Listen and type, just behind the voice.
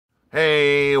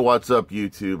Hey, what's up,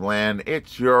 YouTube land?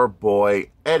 It's your boy,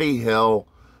 Eddie Hill,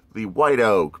 the White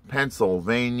Oak,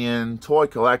 Pennsylvanian toy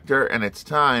collector, and it's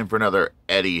time for another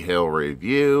Eddie Hill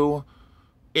review.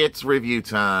 It's review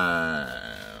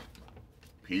time,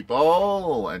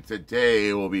 people, and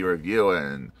today we'll be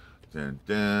reviewing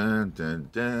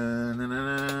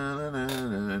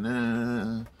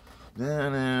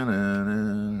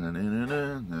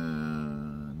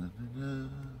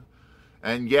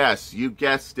and yes, you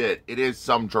guessed it, it is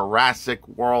some Jurassic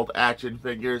World action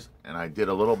figures, and I did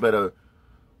a little bit of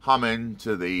humming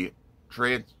to the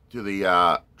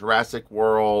Jurassic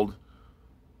World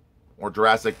or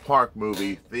Jurassic Park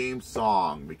movie theme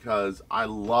song because I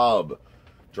love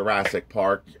Jurassic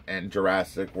Park and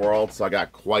Jurassic World, so I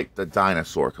got quite the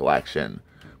dinosaur collection.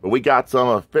 But we got some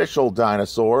official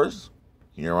dinosaurs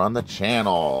here on the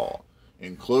channel,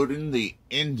 including the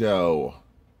Indio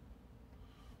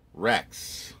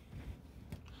Rex.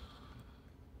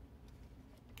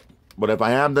 But if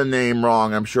I have the name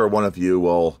wrong, I'm sure one of you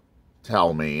will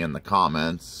tell me in the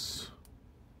comments.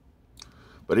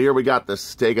 But here we got the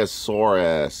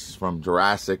Stegosaurus from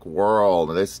Jurassic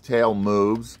World. This tail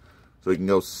moves, so you can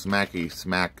go smack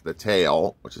the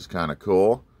tail, which is kind of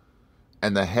cool.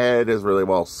 And the head is really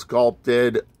well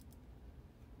sculpted.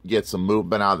 Get some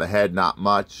movement out of the head, not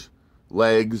much.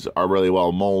 Legs are really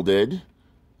well molded.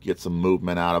 Get some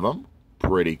movement out of them.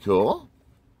 Pretty cool.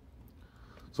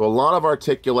 So a lot of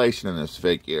articulation in this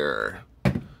figure.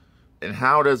 And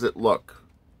how does it look?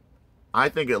 I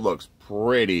think it looks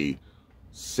pretty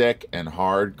sick and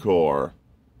hardcore.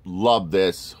 Love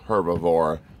this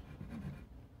herbivore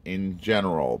in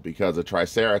general because the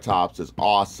Triceratops is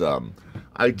awesome.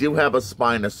 I do have a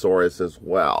Spinosaurus as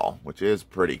well, which is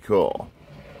pretty cool.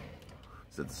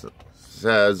 So it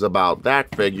says about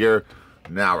that figure.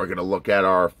 Now we're going to look at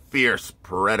our fierce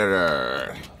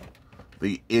predator,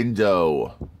 the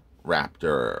Indoraptor,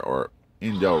 or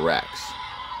Indorex.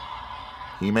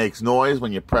 He makes noise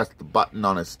when you press the button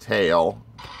on his tail.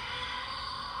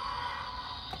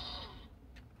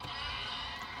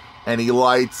 And he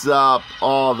lights up.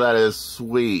 Oh, that is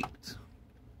sweet.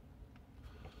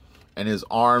 And his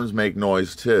arms make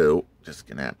noise too. Just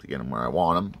going to have to get him where I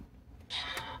want him.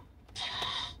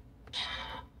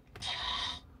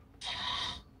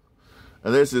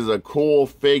 And this is a cool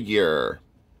figure.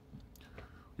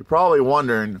 You're probably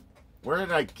wondering, where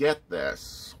did I get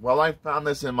this? Well, I found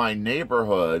this in my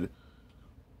neighborhood,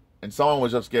 and someone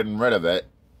was just getting rid of it,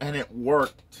 and it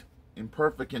worked in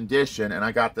perfect condition, and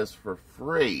I got this for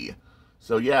free.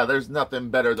 So yeah, there's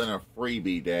nothing better than a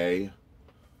freebie day.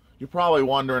 You're probably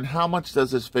wondering, how much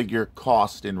does this figure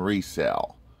cost in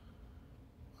resale?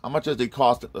 How much does it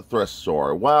cost at the thrift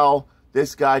store? Well,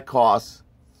 this guy costs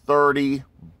 $30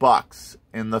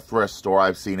 in the thrift store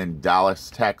I've seen in Dallas,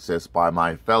 Texas by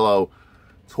my fellow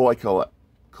toy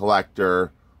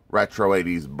collector, Retro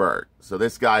 80s Bert. So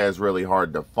this guy is really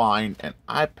hard to find, and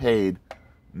I paid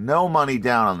no money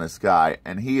down on this guy,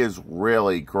 and he is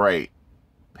really great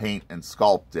paint and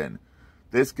sculpting.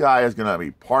 This guy is going to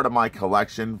be part of my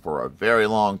collection for a very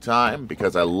long time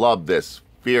because I love this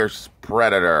fierce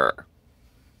predator.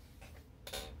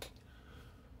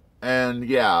 And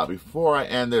yeah, before I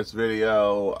end this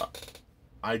video,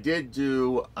 I did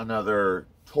do another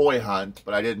toy hunt,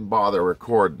 but I didn't bother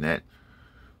recording it.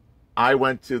 I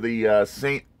went to the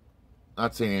St.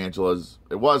 Angela's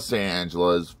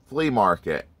flea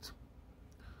market.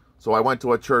 So I went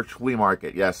to a church flea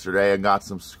market yesterday and got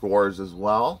some scores as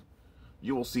well.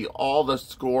 You will see all the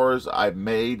scores I've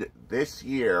made this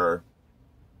year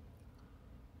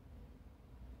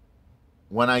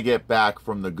when I get back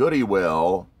from the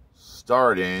Goodiewell,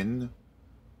 starting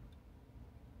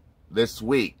this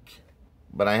week.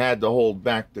 But I had to hold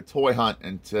back the toy hunt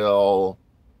until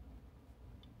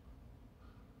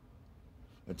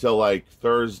like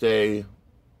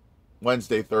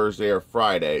Wednesday, Thursday, or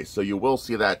Friday. So you will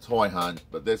see that toy hunt,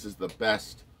 but this is the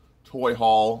best toy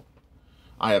haul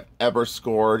I have ever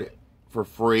scored for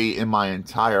free in my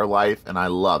entire life, and I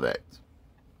love it.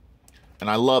 And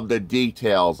I love the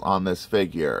details on this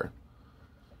figure.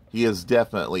 He is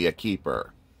definitely a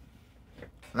keeper.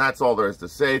 And that's all there is to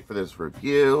say for this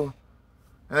review.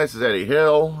 And this is Eddie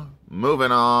Hill,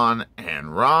 moving on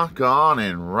and rock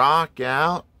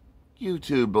out,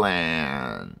 YouTube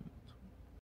land.